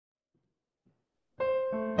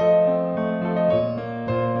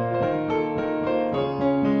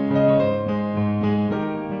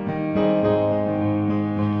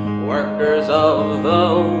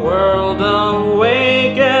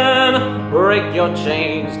break your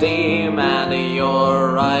chains, demand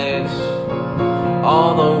your rights.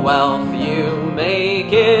 All the wealth you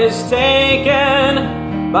make is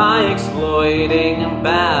taken by exploiting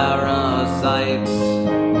parasites.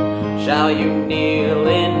 Shall you kneel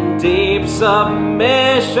in deep submission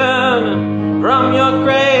from your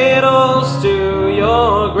cradles to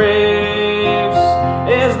your graves?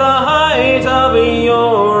 Is the height of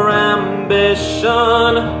your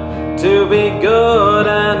ambition to be good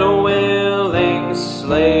and willing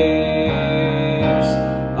slaves?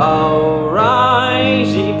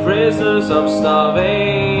 Arise, ye prisoners of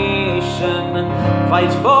starvation,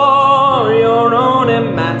 fight for your own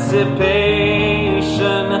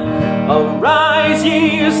emancipation. Arise,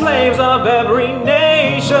 ye slaves of every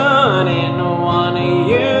nation, in one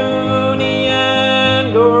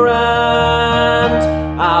union grant.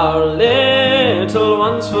 Our little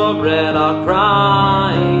ones for bread are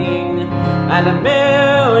crying, and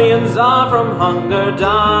millions are from hunger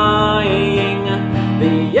dying.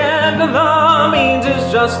 The end of the means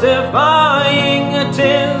is justifying,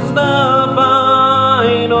 'tis the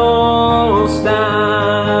final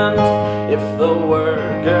stand. If the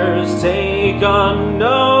workers take a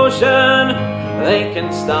notion, they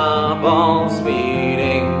can stop all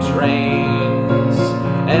speeding trains.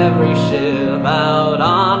 Every ship out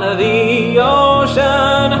on the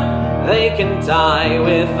ocean, they can tie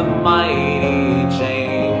with mighty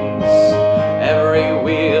chains. Every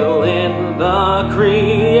wheel in the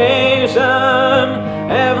creation,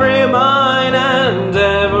 every mine and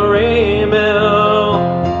every mill,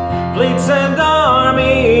 fleets and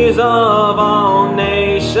armies of all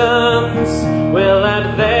nations will at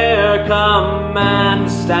their command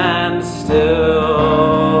stand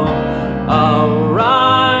still.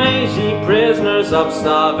 Arise, ye prisoners of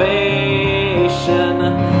starvation,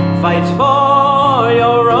 fight for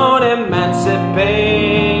your own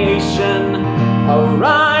emancipation.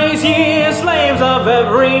 Arise, ye slaves of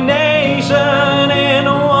every nation, in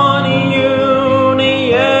one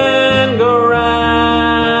union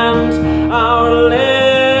grant. Our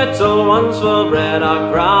little ones for bread are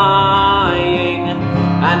crying,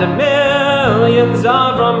 and millions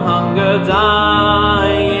are from hunger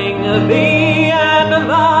dying. The end of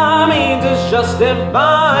the means is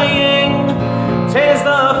justifying, 'tis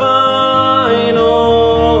the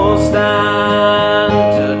final stand.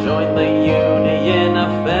 To join the union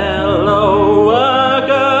of fellow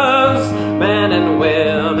workers, men and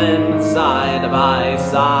women side by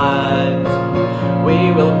side, we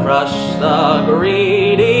will crush the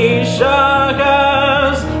greedy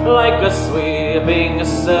shirkers like a sweeping,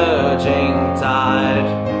 surging tide.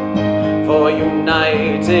 For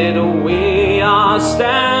united we are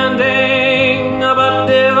standing, but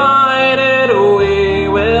divided we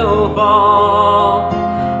will fall.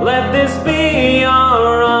 Let this be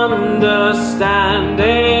our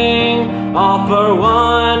understanding, all for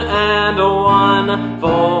one and one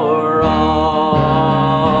for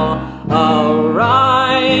all.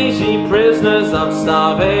 Arise, ye prisoners of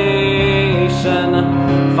starvation,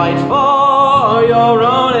 fight for your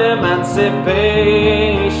own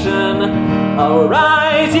emancipation.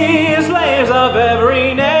 Arise, ye slaves of every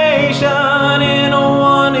nation, in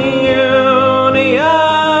one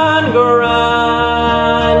union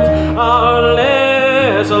grant. Our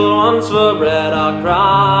little ones for bread are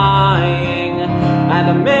crying, and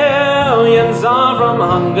millions are from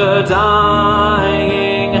hunger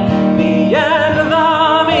dying. The end of the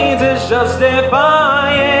means is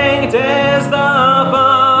justifying, 'tis the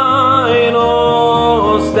final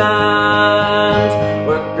stand.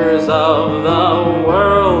 Workers of the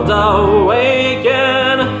world,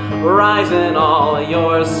 awaken, rise in all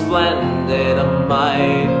your splendid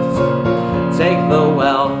might. Take the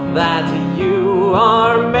wealth that you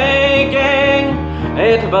are making,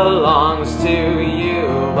 it belongs to you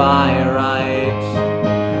by right.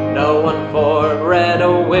 No one for bread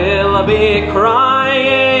will be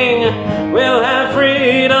crying, we'll have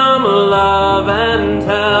freedom, love and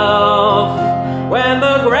health. When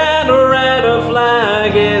the grand red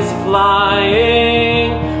flag is flying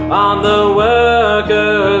on the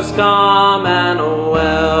workers'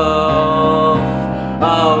 commonwealth.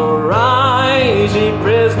 Arise, ye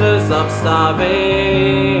prisoners of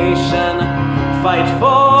starvation, fight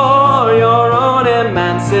for your own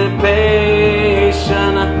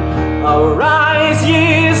emancipation. Arise, ye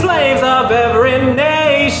slaves of every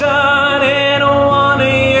nation, in one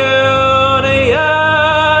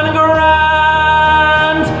union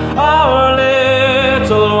grant. Our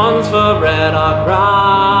little ones for bread are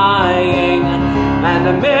crying, and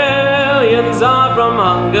millions are from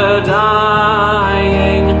hunger dying.